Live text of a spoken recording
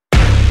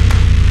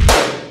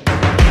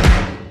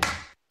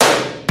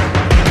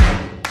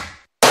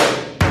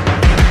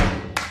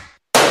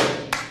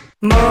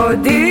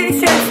მოდი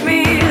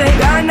შეცმილე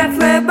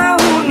განათლება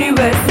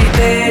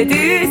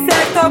უნივერსიტეტის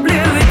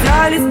ერთობლივი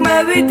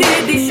ძალისხმევი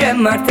დიდი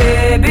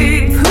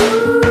შემართებით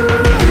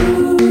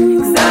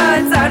გზა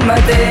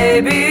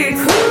წარმატებით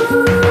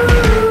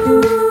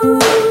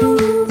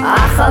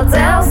ახალ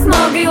წელს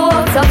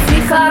მოგილოცავ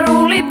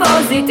სიხარული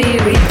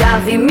პოზიტივი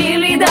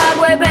დაღიმილი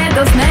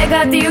დაგვებედოს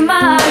ნეგატივმა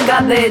არ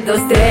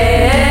გაბედოს დე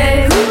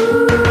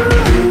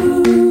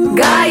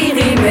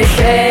გაიღიმე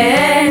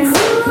შენ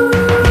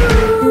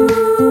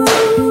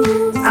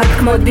აქ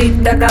მოდით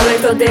და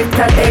გავერთოთ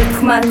ერთად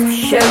ერთხმად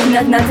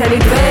შევვნათ ნათელი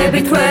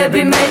დღეები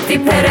თვეები მეტი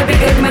ფერები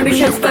გეგმები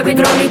შეცვლები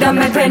დრონი და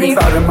მეფენი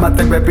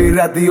წარმატებები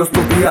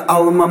რადიო-სტუდია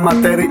ალმა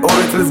მატერი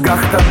 2 წელს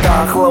გახდა და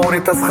ახლა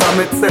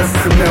 2019 წელს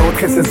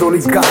მეოთხე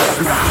სეზონის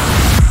გასვლა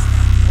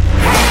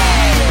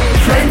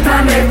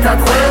ჩვენთან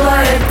ერთად ყველა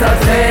ერთად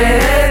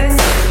დღეს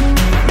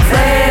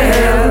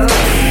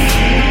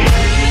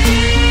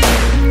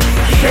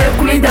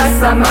შეგვიდა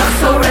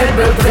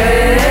სამახსოვრებელ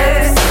დღეს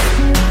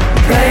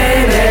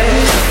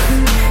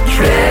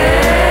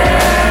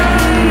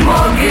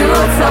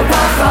მოგილოცავთ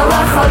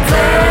ახალ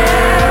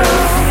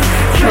წელს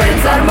ჩვენ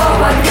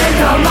წარმოვადგენთ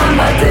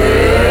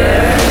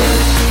მამადებს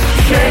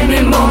შენი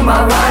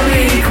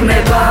მომავალი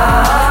იქნება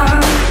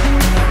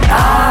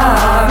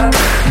აქ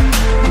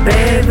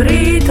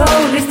ბევრი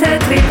თოვლის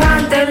თეთრი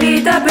ფანტელი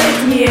და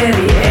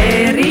ბედნიერი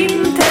ერი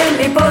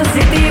მთელი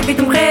პოზიტივით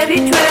მღერი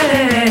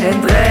ჩვენ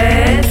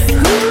დღეს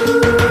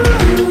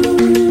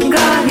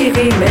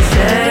გაიღიმე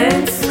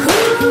შენს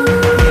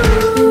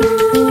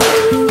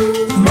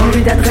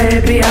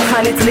დღეები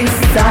ახალი წლის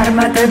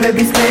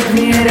წარმატებების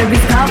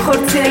ბედნიერების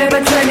განხორციელება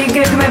ჩვენი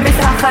გეგმების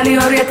ახალი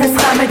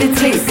 2019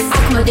 წლის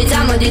აქ მოდი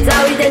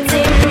წავიდეთ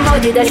წინ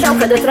მოდი და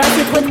შევხედოთ რა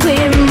სიტყვით თქვი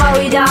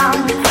მოვიდა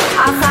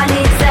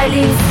ახალი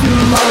წელი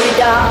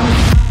მოვიდა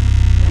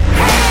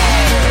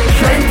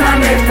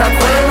ჩვენთან ერთად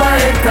ყველა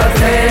ერთად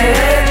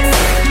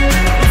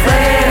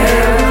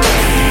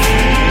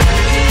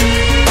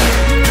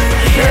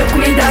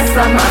შეგვიდა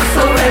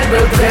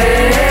სამახსოვრებელ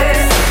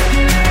დღეს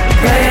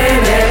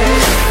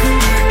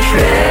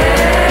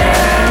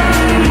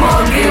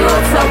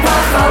მოგილოცავთ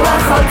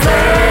ახალ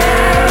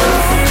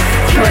წელს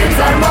ჩვენ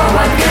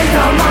წარმოვადგენთ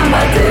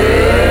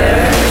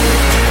მამადებს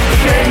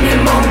შენი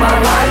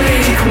მომავალი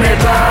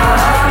იქნება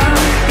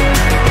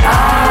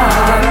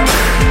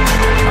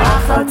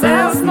ახალ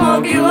წელს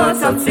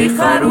მოგილოცავთ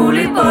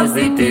სიხარული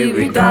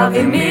პოზიტივი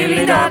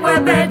დაღიმილი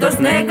დაგვებედოს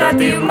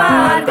ნეგატივმა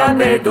არ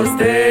გაბედოს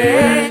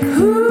დეკ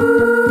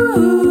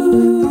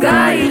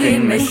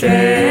გაიღიმე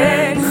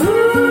შენ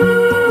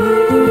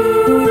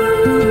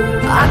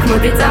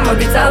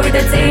მოდი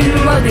წავიდეთ წინ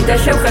მოდი და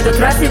შევხედოთ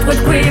რა სიტყვით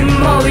თქვი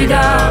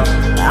მოვიდა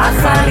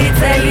ახალი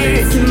წელი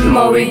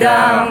მოვიდა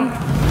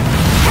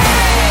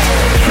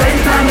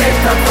ჩვენთან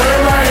ერთად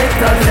ყველა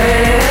ერთად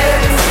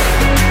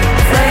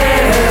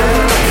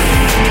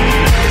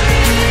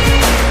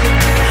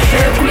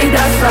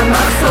შეგვიდა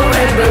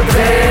სამახსოვრებელ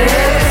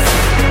დღეს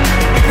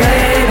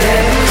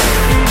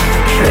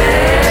ჩვენ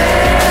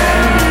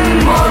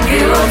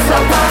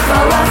მოგილოცავთ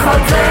ახალ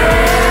წელს